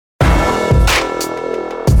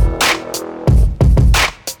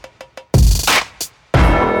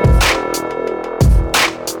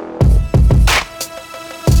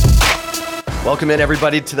Welcome in,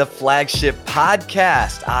 everybody, to the Flagship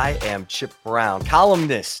Podcast. I am Chip Brown,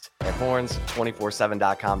 columnist at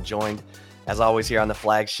Horns247.com, joined, as always, here on the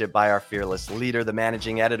Flagship by our fearless leader, the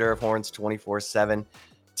managing editor of Horns247,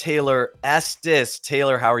 Taylor Estes.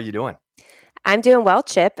 Taylor, how are you doing? I'm doing well,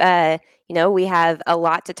 Chip. We have a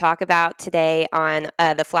lot to talk about today on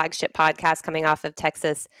the Flagship Podcast coming off of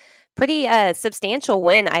Texas. Pretty substantial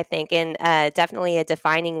win, I think, and definitely a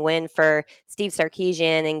defining win for Steve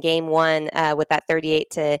Sarkisian in Game 1 with that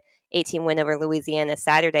 38-18 win over Louisiana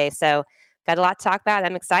Saturday. So got a lot to talk about.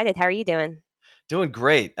 I'm excited. How are you doing? Doing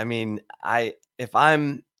great. I mean, if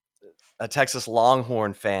I'm a Texas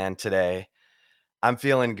Longhorn fan today, I'm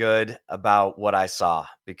feeling good about what I saw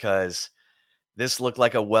because this looked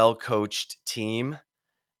like a well-coached team,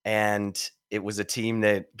 and it was a team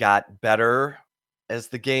that got better as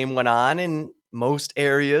the game went on in most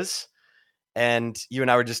areas. And you and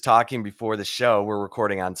I were just talking before the show. We're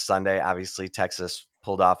recording on Sunday. Obviously, Texas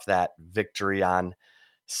pulled off that victory on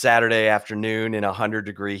Saturday afternoon in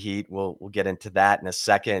 100-degree heat. We'll get into that in a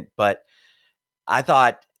second. But I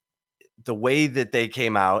thought the way that they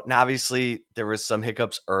came out, and obviously there was some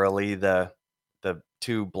hiccups early, the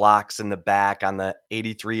two blocks in the back on the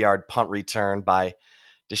 83-yard punt return by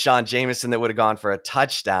Deshaun Jameson that would have gone for a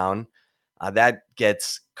touchdown. That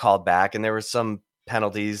gets called back, and there were some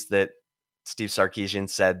penalties that Steve Sarkisian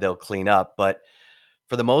said they'll clean up. But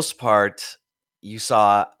for the most part, you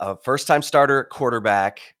saw a first-time starter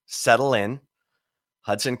quarterback settle in.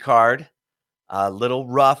 Hudson Card, a little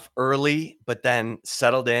rough early, but then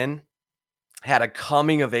settled in. Had a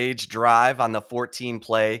coming-of-age drive on the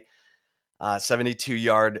 14-play,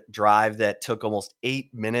 72-yard drive that took almost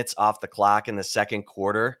 8 minutes off the clock in the second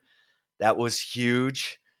quarter. That was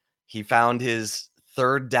huge. He found his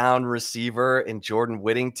third down receiver in Jordan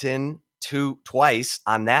Whittington twice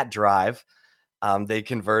on that drive. They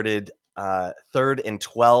converted 3rd and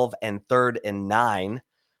 12 and 3rd and 9.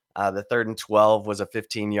 The 3rd and 12 was a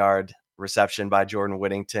 15-yard reception by Jordan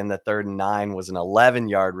Whittington. The 3rd and 9 was an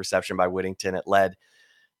 11-yard reception by Whittington. It led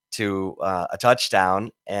to a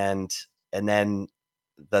touchdown. And then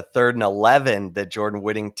the 3rd and 11 that Jordan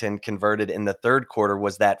Whittington converted in the third quarter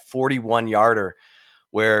was that 41-yarder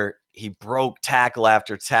where he broke tackle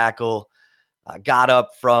after tackle, got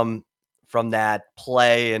up from that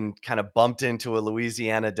play and kind of bumped into a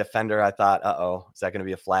Louisiana defender. I thought, is that going to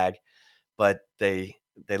be a flag? But they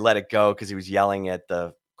let it go because he was yelling at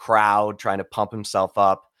the crowd, trying to pump himself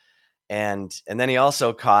up. And then he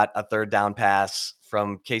also caught a third down pass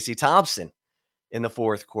from Casey Thompson in the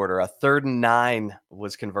fourth quarter. A 3rd and 9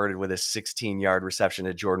 was converted with a 16-yard reception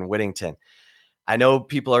to Jordan Whittington. I know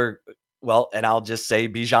people are, and I'll just say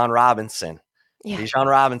Bijan Robinson. Yeah. Bijan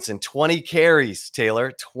Robinson, 20 carries,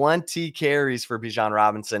 Taylor. 20 carries for Bijan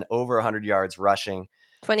Robinson, over 100 yards rushing.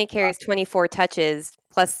 20 carries, 24 touches,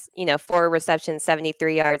 plus, 4 receptions,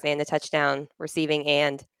 73 yards, and a touchdown receiving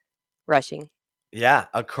and rushing. Yeah,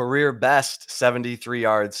 a career best 73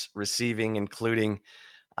 yards receiving, including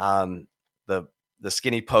the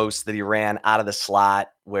skinny post that he ran out of the slot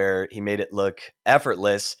where he made it look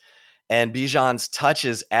effortless. And Bijan's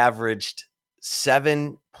touches averaged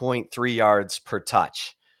 7.3 yards per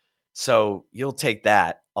touch. So you'll take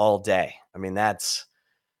that all day. I mean, that's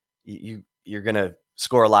you're going to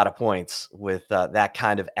score a lot of points with that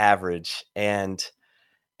kind of average. And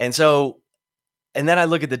then I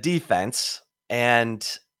look at the defense, and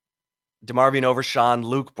DeMarvion Overshown,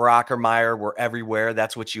 Luke Brockermeyer were everywhere.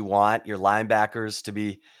 That's what you want, your linebackers to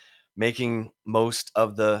be making most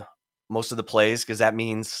of the plays, because that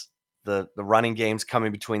means the running game's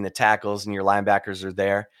coming between the tackles and your linebackers are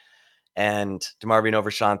there. And DeMarvion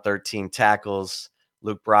Overshown, 13 tackles.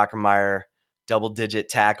 Luke Brockermeyer, double-digit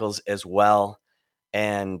tackles as well.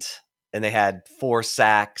 And they had 4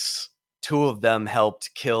 sacks. 2 of them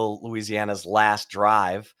helped kill Louisiana's last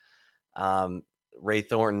drive. Ray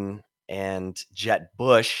Thornton and Jet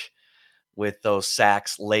Bush with those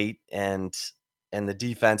sacks late, and the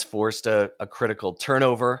defense forced a critical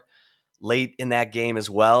turnover late in that game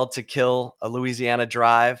as well to kill a Louisiana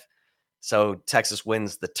drive. So Texas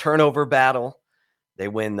wins the turnover battle. They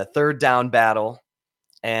win the third down battle.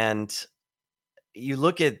 And you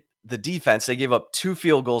look at the defense, they gave up 2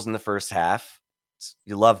 field goals in the first half.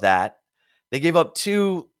 You love that. They gave up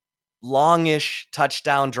 2 longish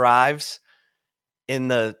touchdown drives in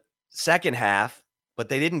the second half, but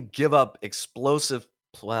they didn't give up explosive.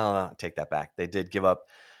 Well, I'll take that back. They did give up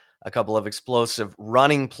a couple of explosive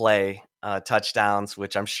running play touchdowns,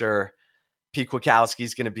 which I'm sure Pete Kwiatkowski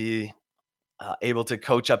is going to be able to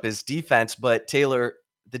coach up his defense. But Taylor,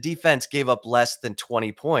 the defense gave up less than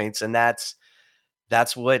 20 points, and that's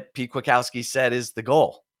what Pete Kwiatkowski said is the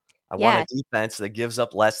goal. I want a Yeah. defense that gives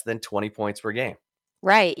up less than 20 points per game.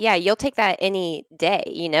 Right. Yeah, you'll take that any day,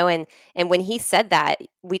 and when he said that,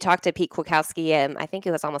 we talked to Pete Kwiatkowski, I think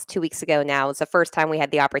it was almost 2 weeks ago now. It was the first time we had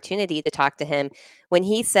the opportunity to talk to him. When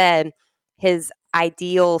he said his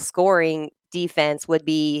ideal scoring defense would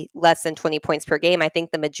be less than 20 points per game, I think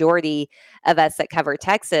the majority of us that cover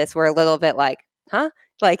Texas were a little bit like, "Huh?"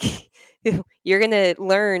 Like, you're gonna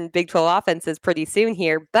learn Big 12 offenses pretty soon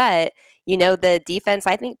here, but, the defense,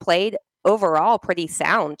 I think, played overall pretty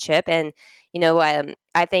sound, Chip, and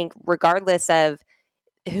I think regardless of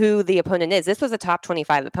who the opponent is, this was a top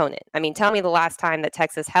 25 opponent. I mean, tell me the last time that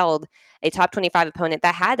Texas held a top 25 opponent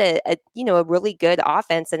that had a really good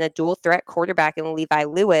offense and a dual threat quarterback in Levi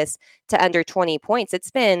Lewis to under 20 points.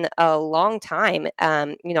 It's been a long time.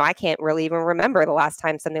 I can't really even remember the last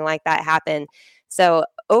time something like that happened. So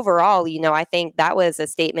overall, I think that was a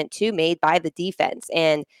statement too made by the defense.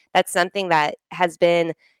 And that's something that has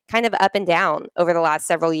been kind of up and down over the last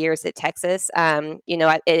several years at Texas.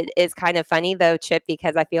 It is kind of funny though, Chip,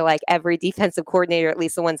 because I feel like every defensive coordinator, at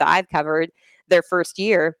least the ones I've covered, their first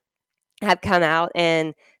year have come out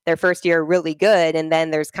and their first year really good. And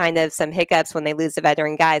then there's kind of some hiccups when they lose the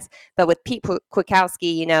veteran guys. But with Pete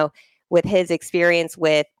Kwiatkowski, with his experience,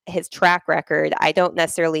 with his track record, I don't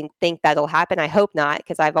necessarily think that'll happen. I hope not,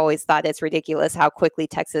 because I've always thought it's ridiculous how quickly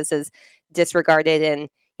Texas is disregarded and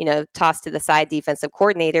tossed to the side defensive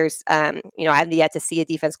coordinators. I've yet to see a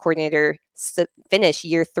defense coordinator finish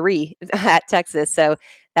year 3 at Texas. So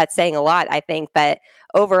that's saying a lot, I think. But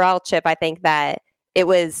overall, Chip, I think that it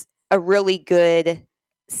was a really good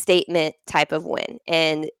statement type of win.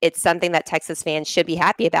 And it's something that Texas fans should be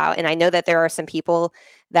happy about. And I know that there are some people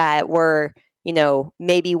that were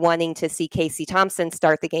maybe wanting to see Casey Thompson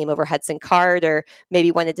start the game over Hudson Card, or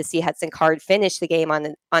maybe wanted to see Hudson Card finish the game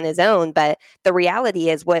on his own. But the reality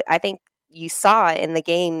is, what I think you saw in the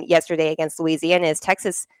game yesterday against Louisiana is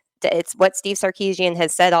Texas. It's what Steve Sarkisian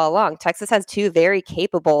has said all along. Texas has 2 very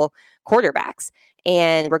capable quarterbacks.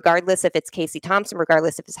 And regardless if it's Casey Thompson,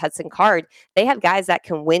 regardless if it's Hudson Card, they have guys that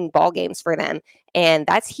can win ball games for them. And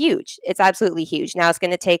that's huge. It's absolutely huge. Now it's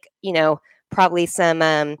going to take, probably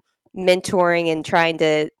some mentoring and trying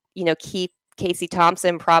to, keep Casey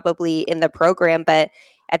Thompson probably in the program. But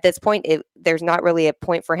at this point, there's not really a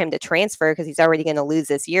point for him to transfer because he's already going to lose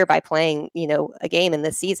this year by playing, a game in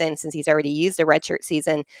this season since he's already used a redshirt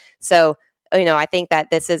season. So, I think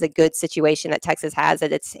that this is a good situation that Texas has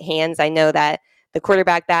at its hands. I know that the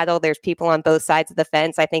quarterback battle, there's people on both sides of the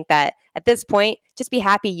fence. I think that at this point, just be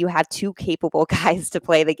happy you have 2 capable guys to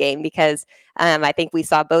play the game, because I think we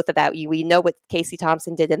saw both of that. We know what Casey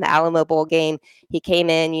Thompson did in the Alamo Bowl game. He came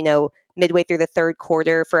in, midway through the third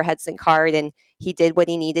quarter for Hudson Card, and he did what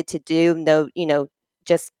he needed to do.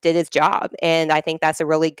 Just did his job. And I think that's a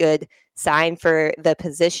really good sign for the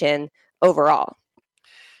position overall.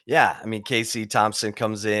 Yeah, I mean, Casey Thompson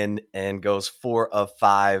comes in and goes 4 of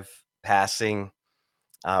 5 passing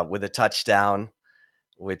with a touchdown,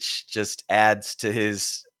 which just adds to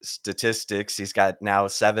his statistics. He's got now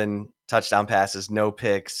 7 touchdown passes, no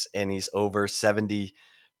picks, and he's over 70%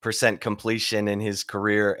 completion in his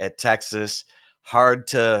career at Texas. Hard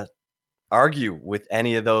to argue with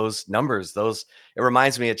any of those numbers. It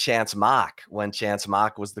reminds me of Chance Mock, when Chance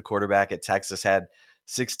Mock was the quarterback at Texas, had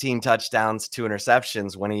 16 touchdowns, 2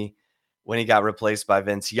 interceptions when he got replaced by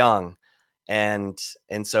Vince Young. And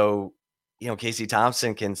so, Casey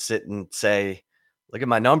Thompson can sit and say, look at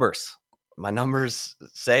my numbers. My numbers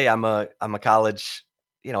say I'm a college,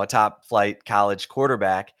 a top flight college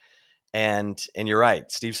quarterback. And you're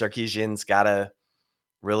right. Steve Sarkisian's got to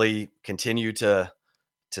really continue to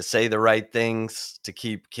say the right things to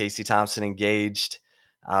keep Casey Thompson engaged.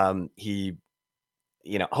 He,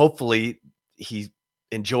 hopefully he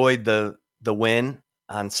enjoyed the win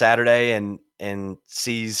on Saturday and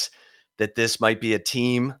sees that this might be a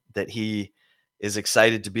team that he is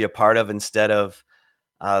excited to be a part of, instead of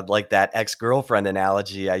like that ex-girlfriend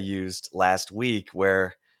analogy I used last week,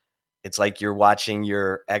 where it's like you're watching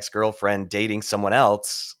your ex-girlfriend dating someone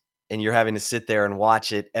else and you're having to sit there and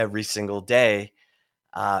watch it every single day.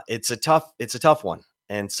 It's a tough one.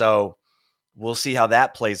 And so we'll see how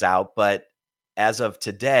that plays out. But as of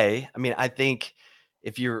today, I mean, I think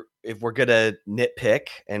if we're going to nitpick,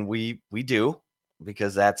 and we do,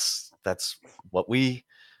 because that's what we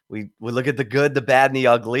look at, the good, the bad, and the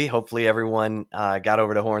ugly. Hopefully everyone got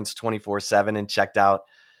over to Horns 24/7 and checked out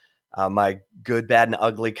my good, bad, and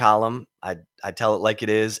ugly column. I tell it like it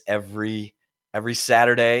is every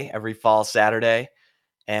Saturday, every fall Saturday.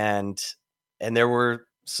 And there were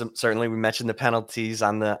some, certainly we mentioned the penalties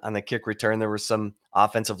on the kick return. There were some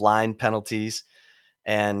offensive line penalties.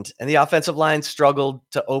 And the offensive line struggled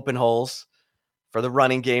to open holes for the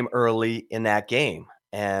running game early in that game.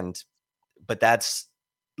 But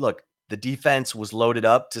look, the defense was loaded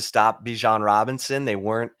up to stop Bijan Robinson. They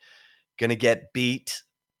weren't going to get beat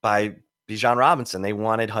by Bijan Robinson. They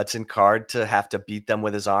wanted Hudson Card to have to beat them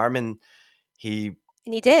with his arm, and he did.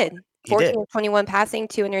 He did. 14 of 21 passing,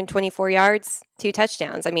 224 yards, 2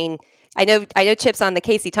 touchdowns. I mean, I know Chip's on the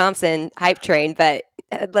Casey Thompson hype train, but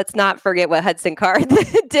let's not forget what Hudson Card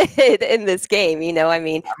did in this game. You know, I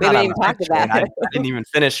mean, we haven't even talked about it. I didn't even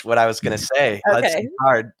finish what I was going to say. Okay. Hudson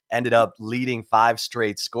Card ended up leading 5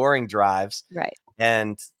 straight scoring drives. Right.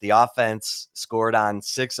 And the offense scored on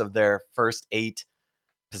 6 of their first 8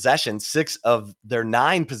 possessions, 6 of their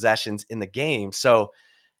 9 possessions in the game. So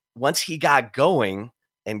once he got going,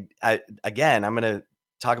 and I'm going to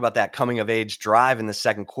talk about that coming of age drive in the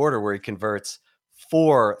second quarter where he converts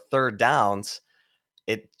 4 third downs.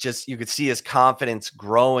 You could see his confidence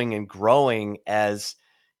growing and growing as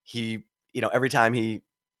he, every time he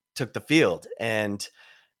took the field. And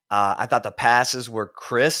I thought the passes were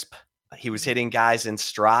crisp. He was hitting guys in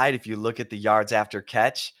stride. If you look at the yards after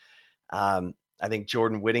catch, I think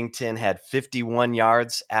Jordan Whittington had 51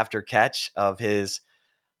 yards after catch of his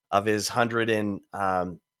 100 and,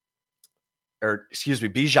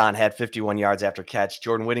 Bijan had 51 yards after catch.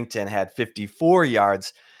 Jordan Whittington had 54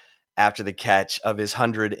 yards after the catch of his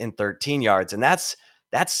 113 yards. And that's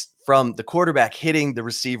from the quarterback hitting the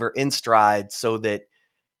receiver in stride so that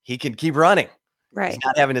he can keep running. Right. He's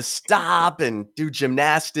not having to stop and do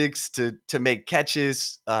gymnastics to make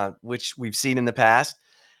catches, which we've seen in the past.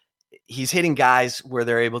 He's hitting guys where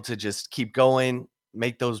they're able to just keep going,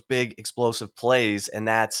 make those big explosive plays. And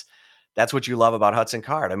that's what you love about Hudson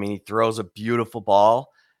Card. I mean, he throws a beautiful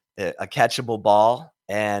ball, a catchable ball.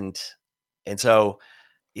 And so,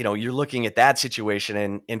 you're looking at that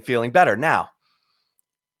situation and feeling better. Now,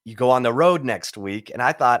 you go on the road next week. And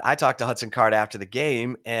I talked to Hudson Card after the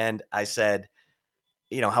game and I said,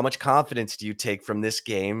 how much confidence do you take from this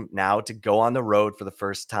game now to go on the road for the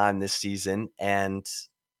first time this season and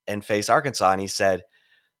face Arkansas? And he said,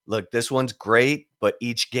 look, this one's great, but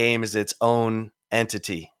each game is its own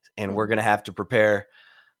entity. And we're going to have to prepare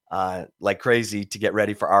like crazy to get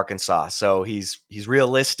ready for Arkansas. So he's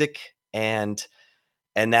realistic, and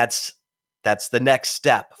that's the next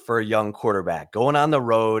step for a young quarterback, going on the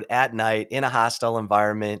road at night in a hostile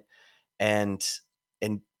environment and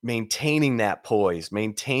maintaining that poise,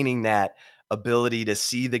 maintaining that ability to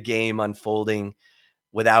see the game unfolding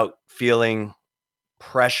without feeling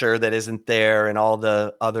pressure that isn't there and all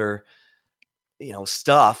the other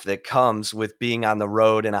stuff that comes with being on the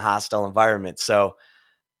road in a hostile environment. So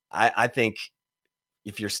I think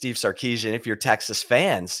if you're Steve Sarkisian, if you're Texas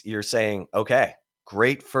fans, you're saying, okay,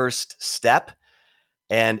 great first step.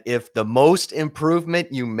 And if the most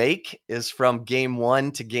improvement you make is from game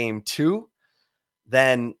 1 to game 2,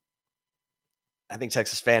 then I think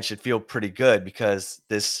Texas fans should feel pretty good because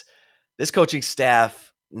this coaching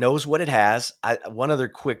staff knows what it has. One other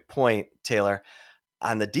quick point, Taylor,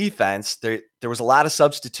 on the defense, there was a lot of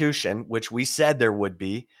substitution, which we said there would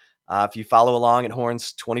be. If you follow along at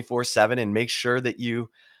Horns 24/7 and make sure that you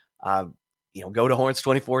go to Horns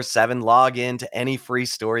 24/7, log in to any free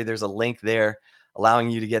story. There's a link there allowing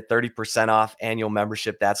you to get 30% off annual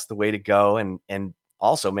membership. That's the way to go. And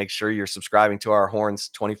also make sure you're subscribing to our Horns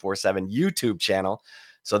 24/7 YouTube channel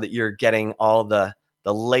so that you're getting all the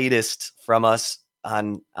latest from us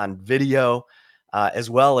on video, as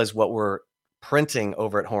well as what we're printing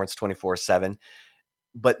over at Horns 24/7.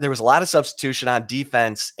 But there was a lot of substitution on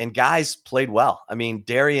defense and guys played well. I mean,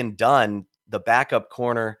 Darian Dunn, the backup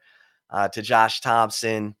corner to Josh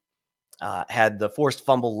Thompson, had the forced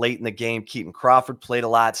fumble late in the game. Keaton Crawford played a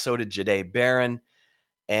lot. So did Jahdae Barron.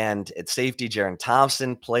 And at safety, Jaron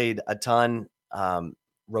Thompson played a ton,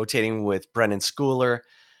 rotating with Brendan Schooler.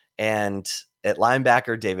 And at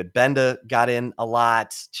linebacker, David Benda got in a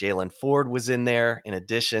lot. Jalen Ford was in there, in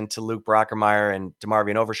addition to Luke Brockermeyer and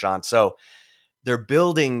DeMarvion Overshawn. So they're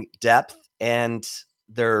building depth and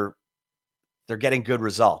they're getting good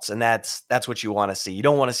results. And that's what you want to see. You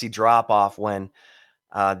don't want to see drop off when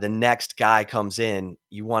the next guy comes in.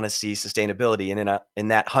 You want to see sustainability. And in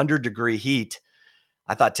that 100-degree heat,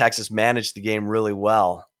 I thought Texas managed the game really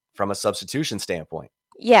well from a substitution standpoint.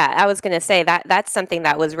 Yeah, I was going to say that's something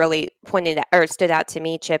that was really stood out to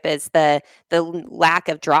me, Chip, is the lack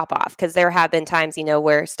of drop off, because there have been times,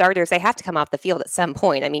 where starters, they have to come off the field at some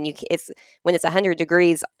point. I mean, when it's 100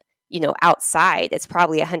 degrees, outside, it's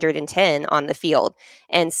probably 110 on the field.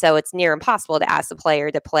 And so it's near impossible to ask the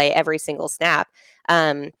player to play every single snap.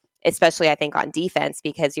 especially I think on defense,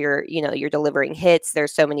 because you're delivering hits.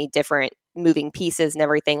 There's so many different moving pieces and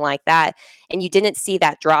everything like that. And you didn't see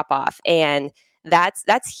that drop off. And that's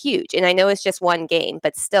huge. And I know it's just one game,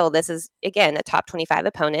 but still, this is again a top 25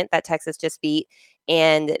 opponent that Texas just beat,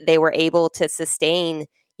 and they were able to sustain,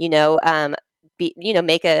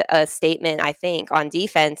 make a statement, I think, on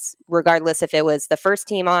defense, regardless if it was the first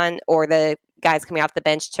team on or the guys coming off the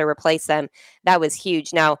bench to replace them. That was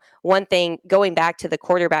huge. Now, one thing, going back to the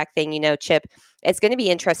quarterback thing, Chip, it's going to be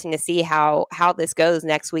interesting to see how this goes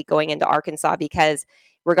next week going into Arkansas, because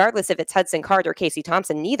regardless if it's Hudson Card or Casey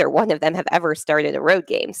Thompson, neither one of them have ever started a road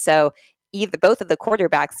game. So both of the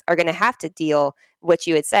quarterbacks are going to have to deal what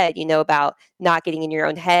you had said, about not getting in your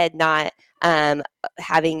own head, not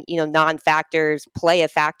having, non-factors play a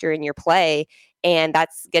factor in your play. And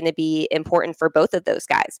that's going to be important for both of those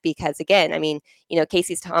guys, because again, I mean,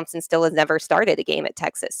 Casey Thompson still has never started a game at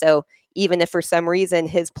Texas. So even if for some reason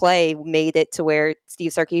his play made it to where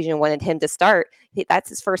Steve Sarkisian wanted him to start, that's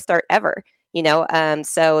his first start ever,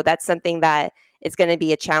 so that's something that is going to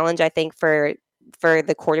be a challenge, I think, for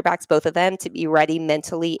the quarterbacks, both of them, to be ready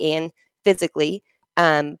mentally and physically.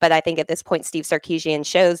 But I think at this point, Steve Sarkisian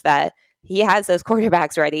shows that he has those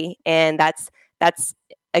quarterbacks ready, and that's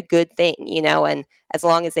a good thing, and as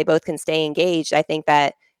long as they both can stay engaged, I think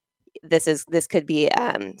that this could be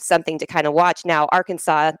something to kind of watch. Now,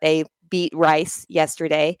 Arkansas, they beat Rice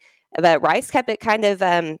yesterday, but Rice kept it kind of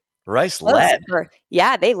Rice led.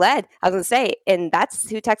 They led. I was going to say, and that's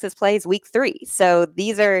who Texas plays week 3. So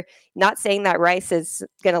these are not saying that Rice is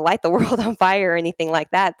going to light the world on fire or anything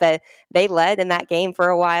like that, but they led in that game for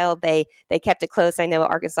a while. They kept it close. I know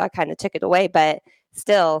Arkansas kind of took it away, but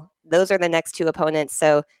still, those are the next 2 opponents.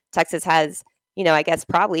 So Texas has, I guess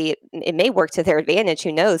probably it may work to their advantage.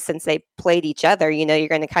 Who knows? Since they played each other, you're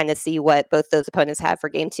going to kind of see what both those opponents have for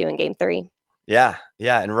game 2 and game 3. Yeah.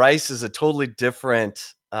 And Rice is a totally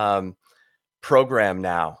different program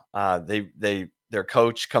now. Their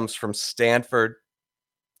coach comes from Stanford.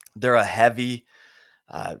 They're a heavy,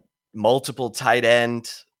 multiple tight end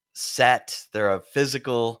set. They're a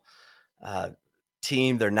physical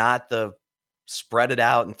team. They're not the spread it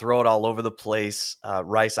out and throw it all over the place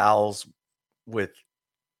Rice Owls with,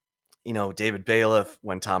 David Bailiff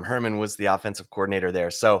when Tom Herman was the offensive coordinator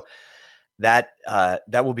there. So that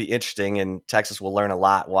will be interesting, and Texas will learn a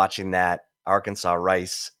lot watching that Arkansas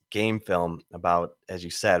Rice game film about, as you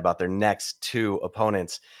said, about their next 2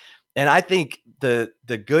 opponents. And I think the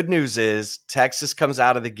good news is Texas comes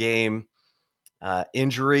out of the game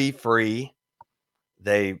injury free.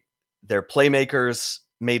 Their playmakers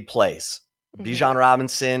made plays. Mm-hmm. Bijan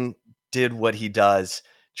Robinson did what he does.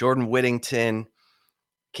 Jordan Whittington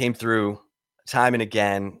came through time and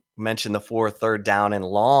again. Mentioned the 4 third down and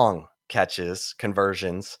long catches,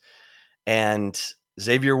 conversions, and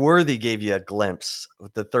Xavier Worthy gave you a glimpse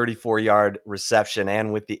with the 34-yard reception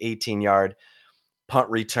and with the 18-yard punt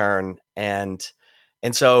return. And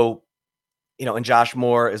so, and Josh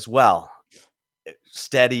Moore as well,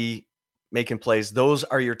 steady, making plays. Those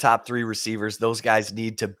are your top 3 receivers. Those guys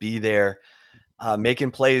need to be there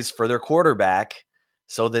making plays for their quarterback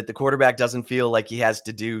so that the quarterback doesn't feel like he has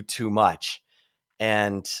to do too much.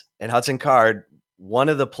 And Hudson Card, one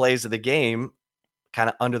of the plays of the game, kind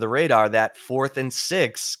of under the radar, that 4th and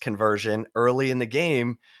 6 conversion early in the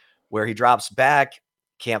game where he drops back,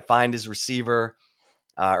 can't find his receiver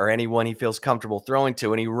or anyone he feels comfortable throwing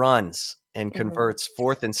to, and he runs and converts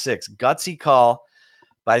 4th and 6. Gutsy call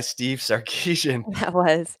by Steve Sarkisian. That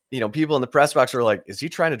was. People in the press box were like, is he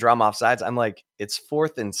trying to draw him off sides? I'm like, it's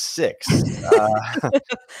 4th and 6.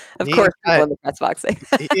 Of course, people in the press box say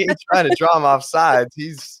he ain't trying to draw him off sides.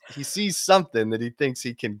 He sees something that he thinks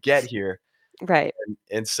he can get here. Right.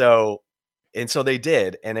 And so they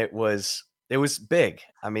did. And it was big.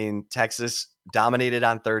 I mean, Texas dominated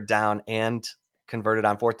on 3rd down and converted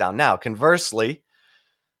on 4th down. Now, conversely,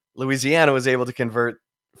 Louisiana was able to convert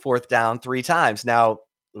 4th down 3 times. Now,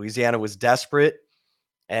 Louisiana was desperate,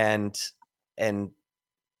 and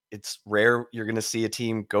it's rare you're going to see a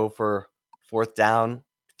team go for 4th down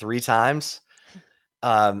 3 times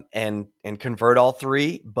and convert all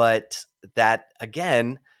 3. But that,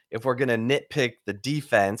 again, if we're going to nitpick the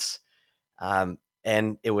defense,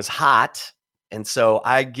 and it was hot, and so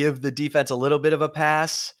I give the defense a little bit of a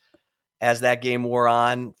pass as that game wore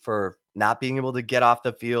on for not being able to get off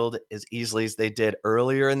the field as easily as they did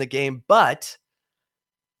earlier in the game, but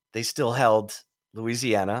they still held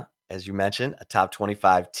Louisiana, as you mentioned, a top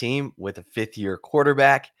 25 team with a 5th-year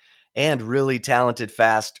quarterback and really talented,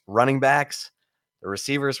 fast running backs. The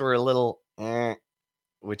receivers were a little,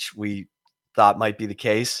 which we thought might be the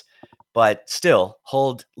case, but still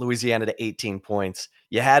hold Louisiana to 18 points.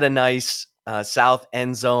 You had a nice South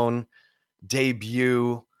end zone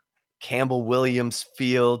debut, Campbell Williams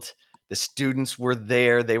Field. The students were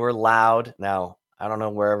there. They were loud. Now, I don't know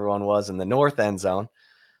where everyone was in the north end zone.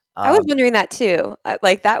 I was wondering that too.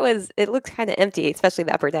 It looked kind of empty, especially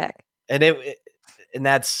the upper deck. And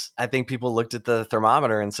I think people looked at the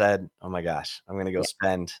thermometer and said, oh my gosh, I'm going to go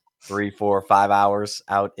spend 3, 4, 5 hours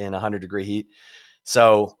out in 100-degree heat.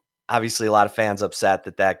 So obviously a lot of fans upset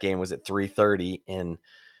that game was at 3:30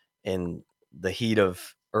 in the heat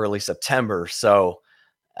of early September. So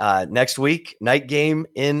next week, night game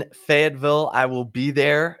in Fayetteville. I will be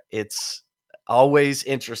there. It's always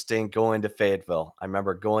interesting going to Fayetteville. I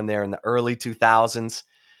remember going there in the early 2000s.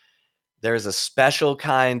 There's a special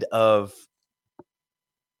kind of,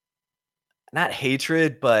 not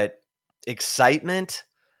hatred, but excitement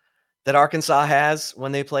that Arkansas has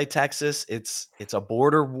when they play Texas. It's a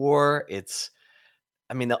border war.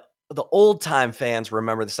 The old time fans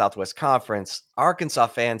remember the Southwest Conference. Arkansas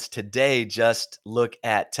fans today just look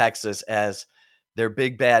at Texas as their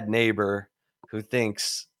big bad neighbor who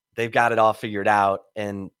thinks they've got it all figured out,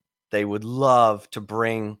 and they would love to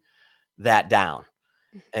bring that down.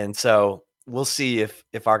 And so we'll see if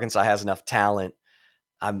Arkansas has enough talent.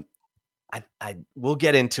 We'll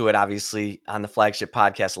get into it obviously on the flagship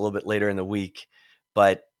podcast a little bit later in the week,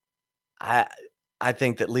 but I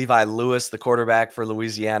think that Levi Lewis, the quarterback for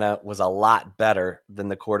Louisiana, was a lot better than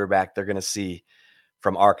the quarterback they're going to see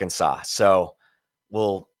from Arkansas. So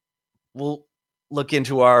we'll look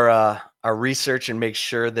into our research and make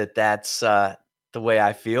sure that that's the way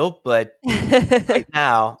I feel. But right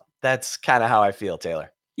now, that's kind of how I feel,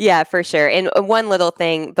 Taylor. Yeah, for sure. And one little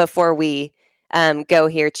thing before we go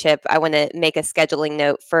here, Chip, I want to make a scheduling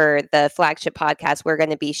note for the flagship podcast. We're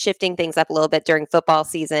going to be shifting things up a little bit during football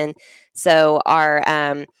season. So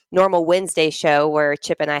our normal Wednesday show where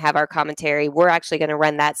Chip and I have our commentary, we're actually going to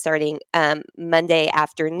run that starting Monday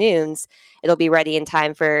afternoons. It'll be ready in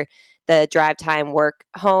time for the drive time work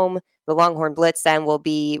home. The Longhorn Blitz then will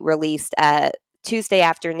be released Tuesday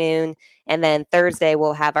afternoon. And then Thursday,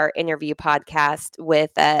 we'll have our interview podcast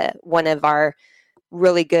with one of our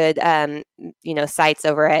really good, sites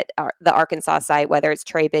over at the Arkansas site, whether it's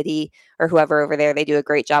Trey Biddy or whoever over there. They do a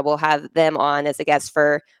great job. We'll have them on as a guest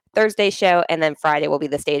for Thursday's show, and then Friday will be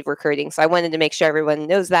the state of recruiting. So I wanted to make sure everyone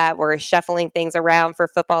knows that we're shuffling things around for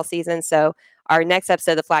football season. So our next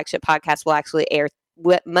episode of the flagship podcast will actually air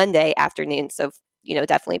Monday afternoon. So,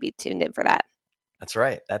 definitely be tuned in for that. That's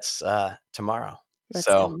right. That's tomorrow.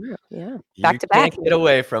 Tomorrow. Yeah. Back to back. You can't get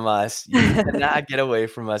away from us. You cannot get away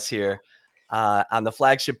from us here on the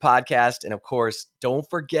flagship podcast. And of course, don't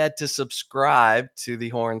forget to subscribe to the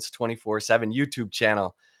Horns 24/7 YouTube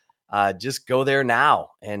channel. Just go there now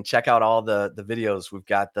and check out all the videos. We've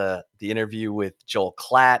got the interview with Joel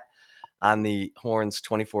Klatt on the Horns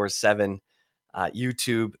 24/7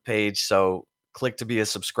 YouTube page. So click to be a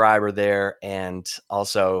subscriber there. And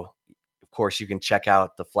also, of course, you can check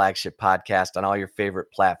out the flagship podcast on all your favorite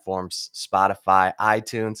platforms, Spotify,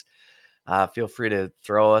 iTunes. Feel free to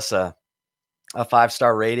throw us a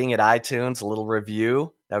 5-star rating at iTunes, a little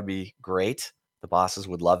review. That would be great. The bosses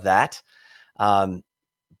would love that.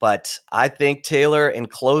 But I think, Taylor, in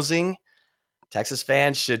closing, Texas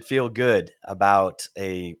fans should feel good about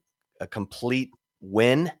a complete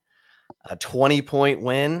win, a 20-point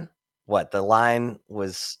win. The line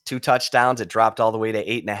was 2 touchdowns. It dropped all the way to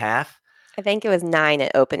 8.5. I think it was 9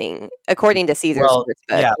 at opening, according to Caesar's.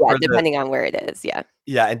 Depending on where it is. Yeah.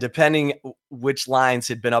 Yeah. And depending which lines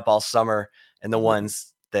had been up all summer and the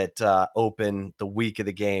ones that open the week of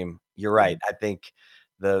the game. You're right. I think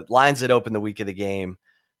the lines that opened the week of the game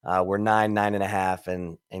were 9,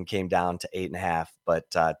 9.5 and came down to 8.5.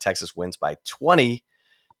 But Texas wins by 20.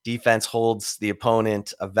 Defense holds the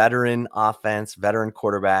opponent, a veteran offense, veteran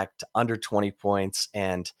quarterback, to under 20 points.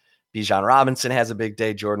 And Bijan Robinson has a big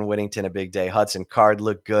day. Jordan Whittington, a big day. Hudson Card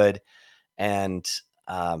looked good. And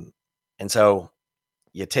so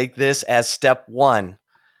you take this as step one.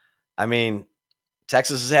 I mean,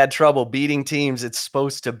 Texas has had trouble beating teams it's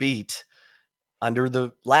supposed to beat under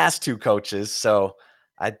the last 2 coaches. So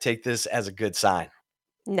I'd take this as a good sign.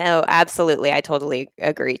 No, absolutely. I totally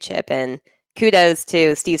agree, Chip. And kudos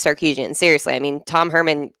to Steve Sarkisian. Seriously, I mean, Tom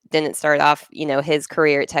Herman didn't start off, his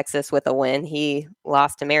career at Texas with a win. He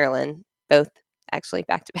lost to Maryland, both actually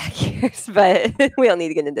back-to-back years, but we don't need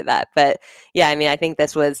to get into that. But yeah, I mean, I think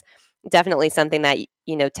this was definitely something that,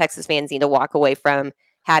 Texas fans need to walk away from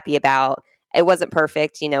happy about. It wasn't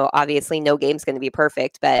perfect. Obviously no game's going to be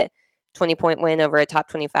perfect, but 20-point win over a top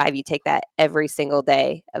 25, you take that every single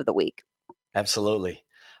day of the week. Absolutely.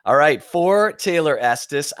 All right. For Taylor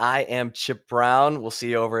Estes, I am Chip Brown. We'll see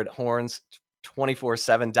you over at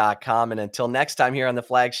horns247.com. And until next time here on the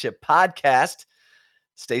Flagship Podcast,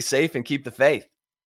 stay safe and keep the faith.